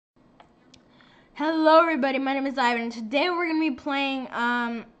Hello everybody, my name is Ivan, and today we're going to be playing,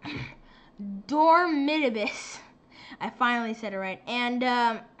 dormitabis. I finally said it right. And,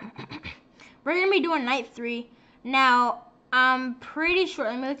 we're going to be doing night 3. Now, I'm pretty sure,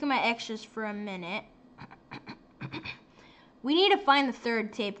 let me look at my extras for a minute. We need to find the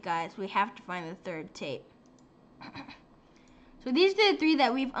third tape, guys. We have to find the third tape. So these are the 3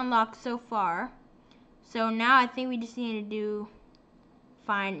 that we've unlocked so far. So now I think we just need to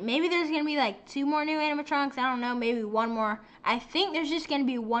find, maybe there's going to be like 2 more new animatronics. I don't know, maybe 1 more. I think there's just going to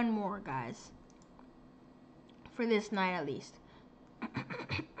be 1 more, guys. For this night at least.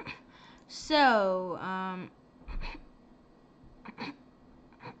 So,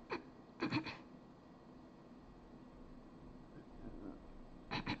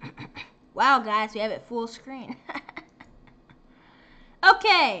 wow, guys, we have it full screen.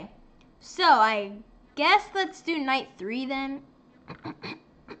 Okay, so I guess let's do night 3 then.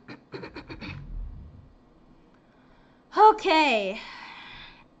 Okay.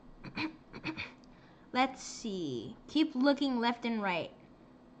 Let's see. Keep looking left and right.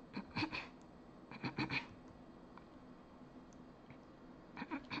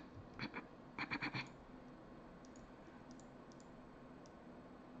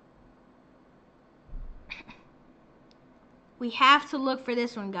 We have to look for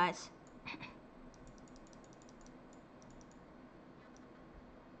this one, guys.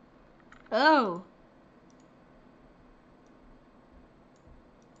 Oh.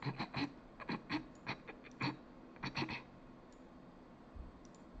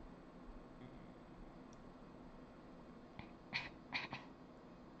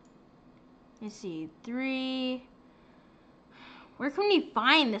 Let's see. 3. Where can we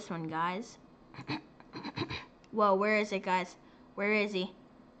find this one, guys? Whoa, where is it, guys? Where is he?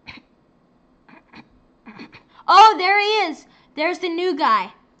 Oh, there he is. There's the new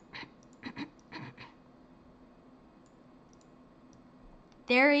guy.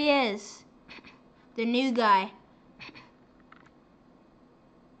 There he is. The new guy.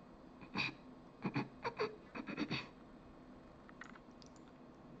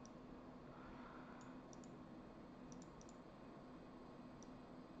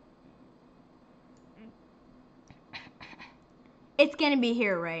 It's gonna be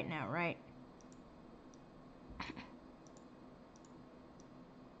here right now, right?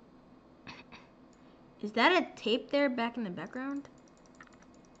 Is that a tape there back in the background?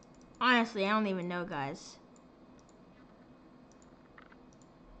 Honestly, I don't even know, guys.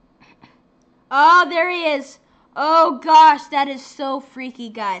 Oh, there he is. Oh, gosh, that is so freaky,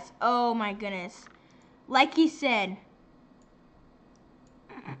 guys. Oh, my goodness. Like he said.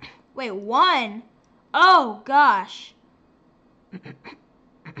 Wait, 1? Oh, gosh.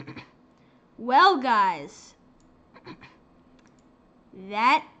 Well, guys.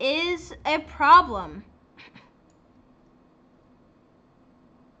 That is a problem.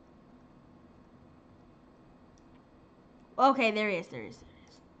 Okay, there he is, there he is.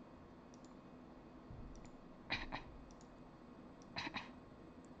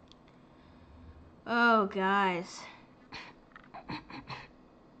 Oh, guys.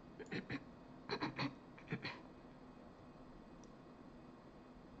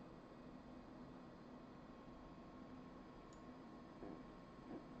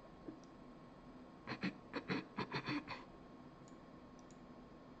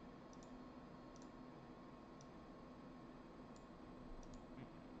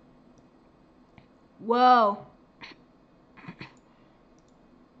 Whoa.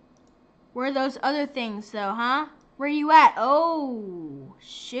 Where are those other things, though, huh? Where you at? Oh,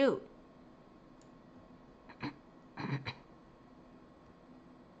 shoot.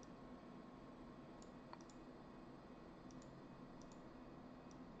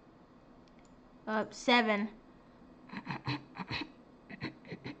 Up 7.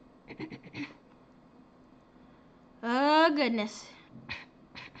 Oh, goodness.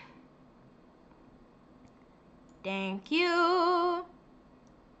 Thank you.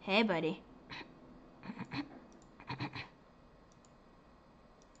 Hey, buddy.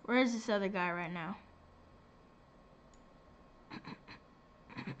 Where is this other guy right now?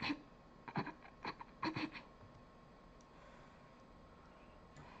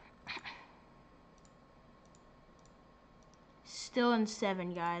 Still in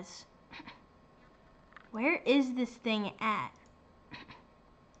 7, guys. Where is this thing at?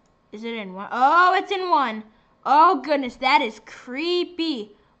 Is it in 1? Oh, it's in 1. Oh, goodness, that is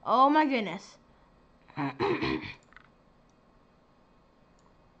creepy. Oh, my goodness.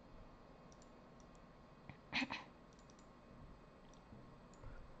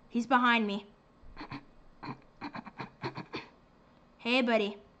 He's behind me. Hey,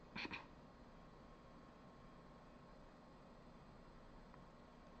 buddy.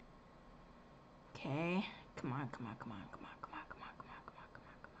 Okay. Come on, come on, come on, come on, come on, come on, come on, come on, come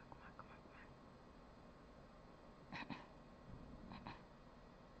on, come on, come on, come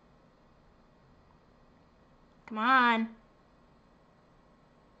on. Come on.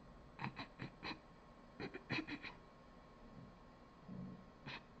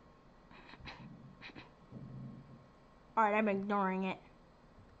 Alright, I'm ignoring it.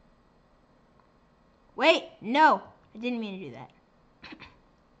 Wait, no. I didn't mean to do that.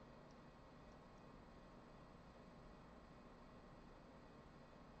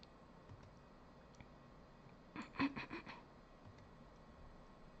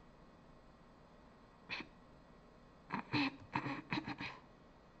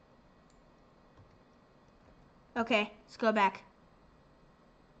 Okay, let's go back.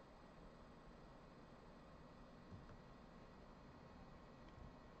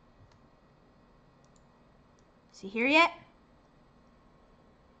 Is he here yet?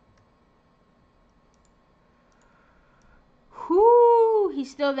 Whoo!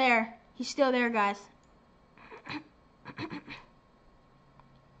 He's still there. He's still there, guys.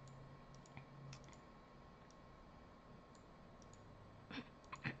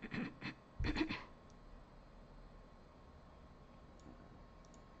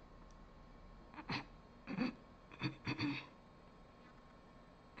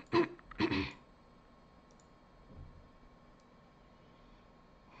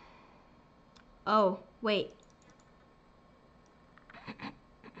 Oh, wait.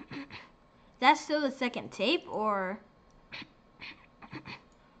 That's still the second tape, or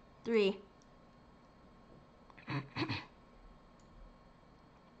 3,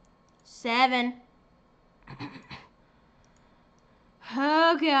 7.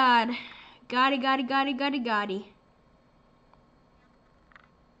 Oh God. Gotti.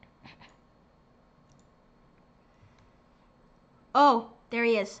 Oh, there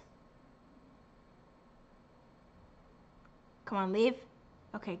he is. Come on, leave.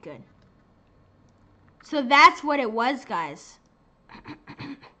 Okay, good. So that's what it was, guys.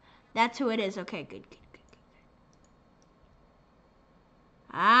 That's who it is. Okay, good.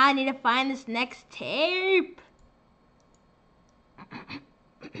 I need to find this next tape.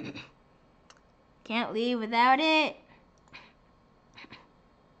 Can't leave without it.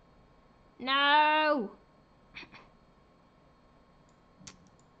 No.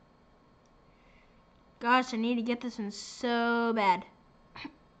 Gosh, I need to get this one so bad.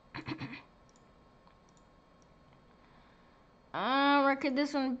 Where could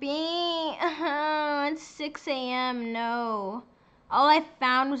this one be? It's 6 a.m. No. All I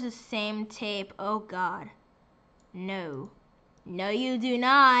found was the same tape. Oh, God. No. No, you do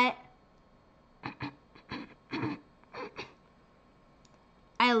not.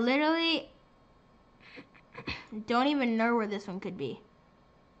 I literally don't even know where this one could be.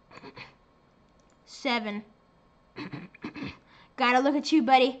 7. Gotta look at you,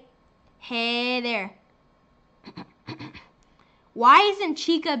 buddy. Hey there. Why isn't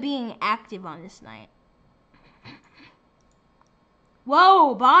Chica being active on this night?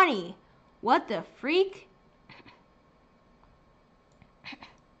 Whoa, Bonnie. What the freak?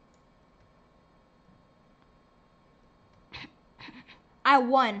 I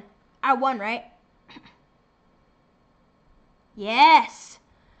won. I won, right? Yes.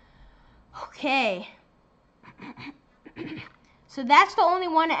 Okay. So that's the only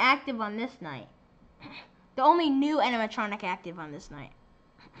one active on this night. The only new animatronic active on this night.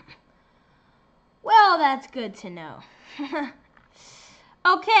 Well, that's good to know.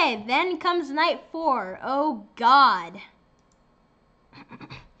 Okay, then comes night 4. Oh, God.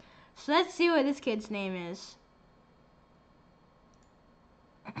 So let's see what this kid's name is.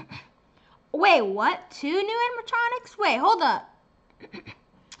 Wait, what? 2 new animatronics? Wait, hold up.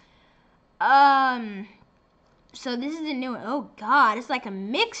 So this is a new one. Oh, God, it's like a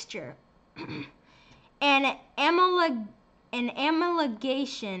mixture. An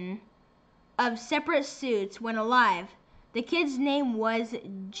amalgamation of separate suits when alive. The kid's name was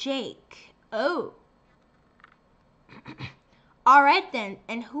Jake. Oh. Alright then,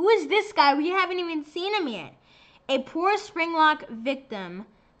 and who is this guy? We haven't even seen him yet. A poor springlock victim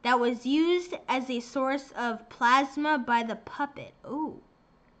that was used as a source of plasma by the puppet. Oh,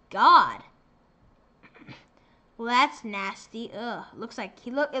 God. Well, that's nasty. Ugh, it looks like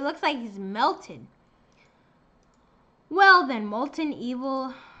he's melted. Well then, Molten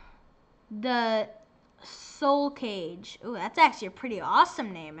Evil, the Soul Cage. Oh, that's actually a pretty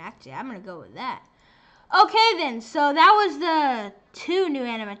awesome name, actually. I'm going to go with that. Okay then, so that was the 2 new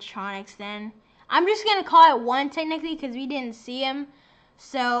animatronics then. I'm just going to call it 1 technically because we didn't see him.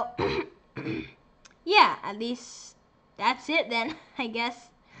 So, yeah, at least that's it then, I guess.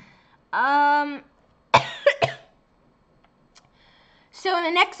 So in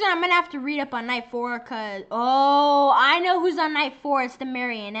the next one, I'm going to have to read up on night 4 because, oh, I know who's on night 4. It's the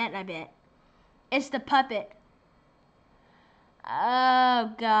marionette, I bet. It's the puppet.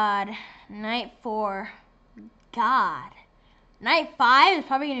 Oh, God. Night 4. God. Night 5 is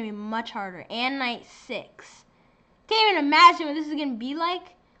probably going to be much harder. And night 6. Can't even imagine what this is going to be like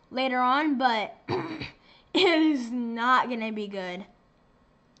later on, but it is not going to be good.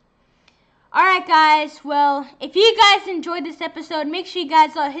 Alright guys, well, if you guys enjoyed this episode, make sure you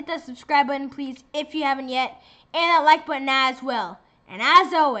guys all hit that subscribe button, please, if you haven't yet, and that like button as well. And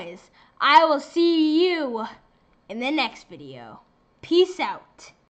as always, I will see you in the next video. Peace out.